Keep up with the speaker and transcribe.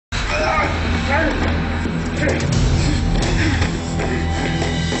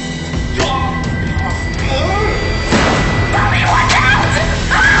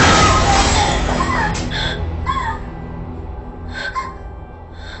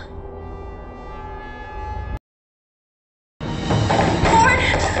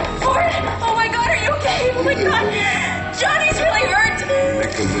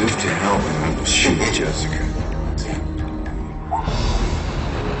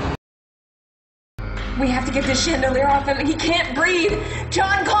We have to get this chandelier off him. He can't breathe.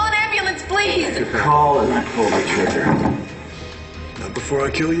 John, call an ambulance, please. You call and I pull the trigger. Not before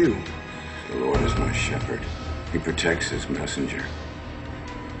I kill you. The Lord is my shepherd. He protects his messenger.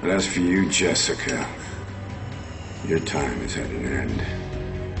 But as for you, Jessica, your time is at an end.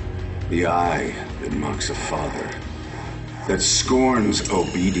 The eye that mocks a father, that scorns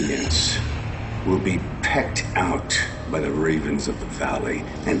obedience, will be pecked out by the ravens of the valley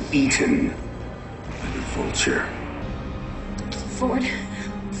and eaten by the vulture.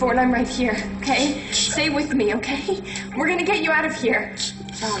 Ford, I'm right here, okay? Stay with me, okay? We're gonna get you out of here.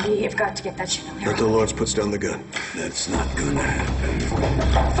 Oh, we've got to get that chandelier. Until Lawrence puts down the gun. That's not gonna happen.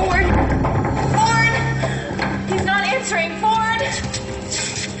 Ford! He's not answering, Ford!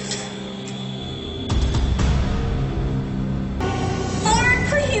 Ford,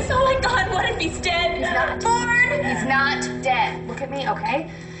 please! Oh my God, what if he's dead? He's not. Ford! He's not dead. Look at me, okay?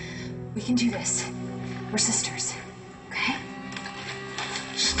 We can do this. We're sisters, okay?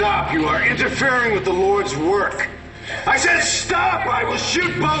 Stop! You are interfering with the Lord's work. I said stop! I will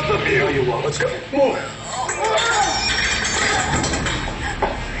shoot both of you! You won't. Let's go. Move.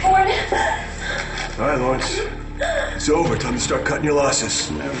 Ford! All right, Lawrence. It's over. Time to start cutting your losses.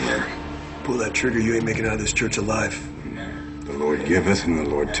 Never. Pull that trigger, you ain't making it out of this church alive. The Lord giveth and the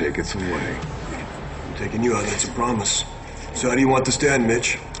Lord taketh away. I'm taking you out, that's a promise. So how do you want this to end,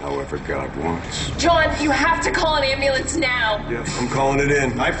 Mitch? However God wants. John, you have to call an ambulance now. Yeah, I'm calling it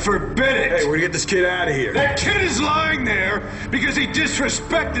in. I forbid it! Hey, we're gonna get this kid out of here. That kid is lying there because he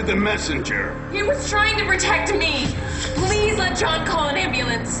disrespected the messenger. He was trying to protect me. Please let John call an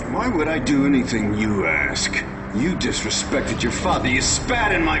ambulance. Why would I do anything you ask? You disrespected your father. You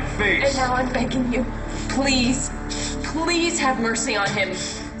spat in my face. And now I'm begging you, please have mercy on him.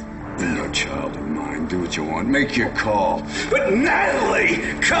 You're no child of mine. Do what you want. Make your call. But Natalie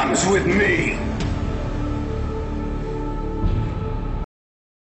comes with me.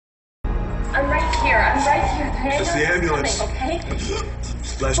 I'm right here, okay? It's the ambulance. Coming, okay?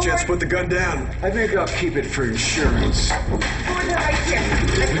 Last chance to put the gun down. I think I'll keep it for insurance. Ford, they're right here.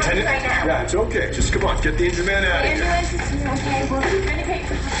 They're coming right now. Yeah, it's okay. Just come on, get the injured man out of here. Ambulance is here, okay? We're gonna get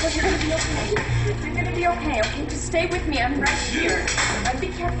you. You're gonna be okay. You're gonna be okay, okay? Just stay with me. I'm right here. Be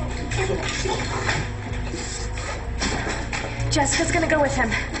careful. Jessica's gonna go with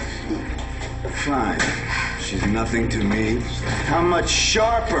him. Fine. She's nothing to me. How much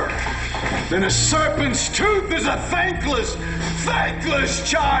sharper than a serpent's tooth is a thankless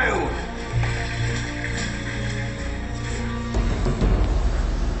child!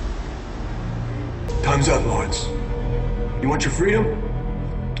 Time's up, Lawrence. You want your freedom?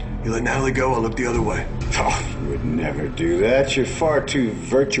 You let Natalie go, I'll look the other way. Oh, you would never do that. You're far too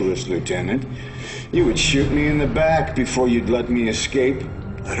virtuous, Lieutenant. You would shoot me in the back before you'd let me escape.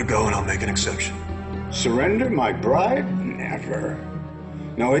 Let her go and I'll make an exception. Surrender my bride? Never.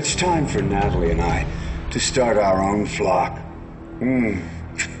 No, it's time for Natalie and I to start our own flock.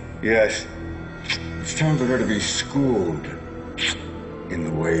 Yes. It's time for her to be schooled in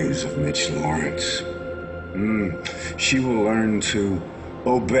the ways of Mitch Lawrence. She will learn to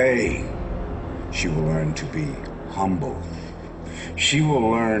obey. She will learn to be humble. She will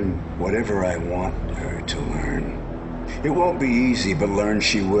learn whatever I want her to learn. It won't be easy, but learn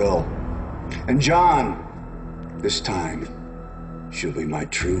she will. And John, this time, she'll be my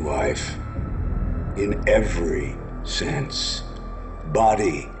true wife. In every sense.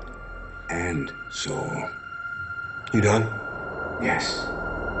 Body and soul. You done? Yes.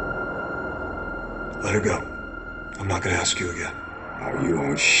 Let her go. I'm not gonna ask you again. Oh, you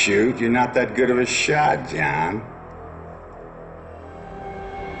won't shoot. You're not that good of a shot, John.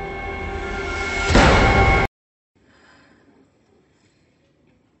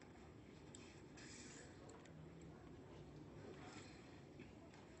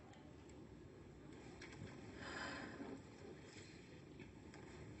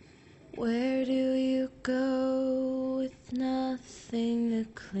 Where do you go with nothing to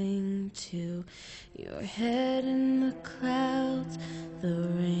cling to? Your head in the clouds, the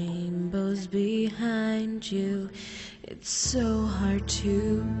rainbows behind you. It's so hard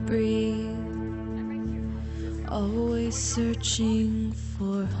to breathe, always searching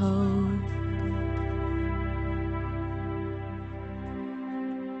for hope.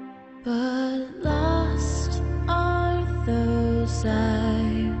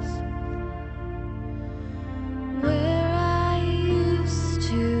 sighs. Where I used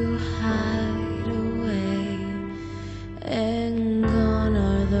to hide away, and gone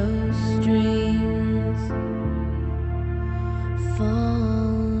are those dreams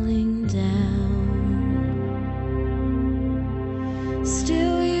falling down.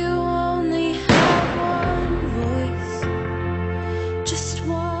 Still you only have one voice, just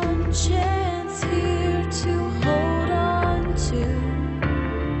one chance here to hold on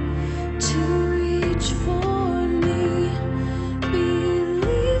to reach for me.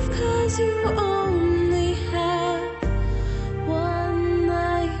 Believe 'cause you only have one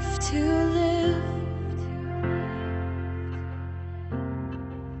life to live.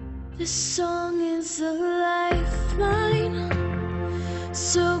 This song is a lifeline,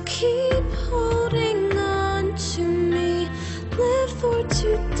 so keep holding on to me. Live for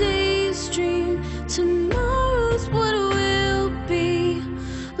today.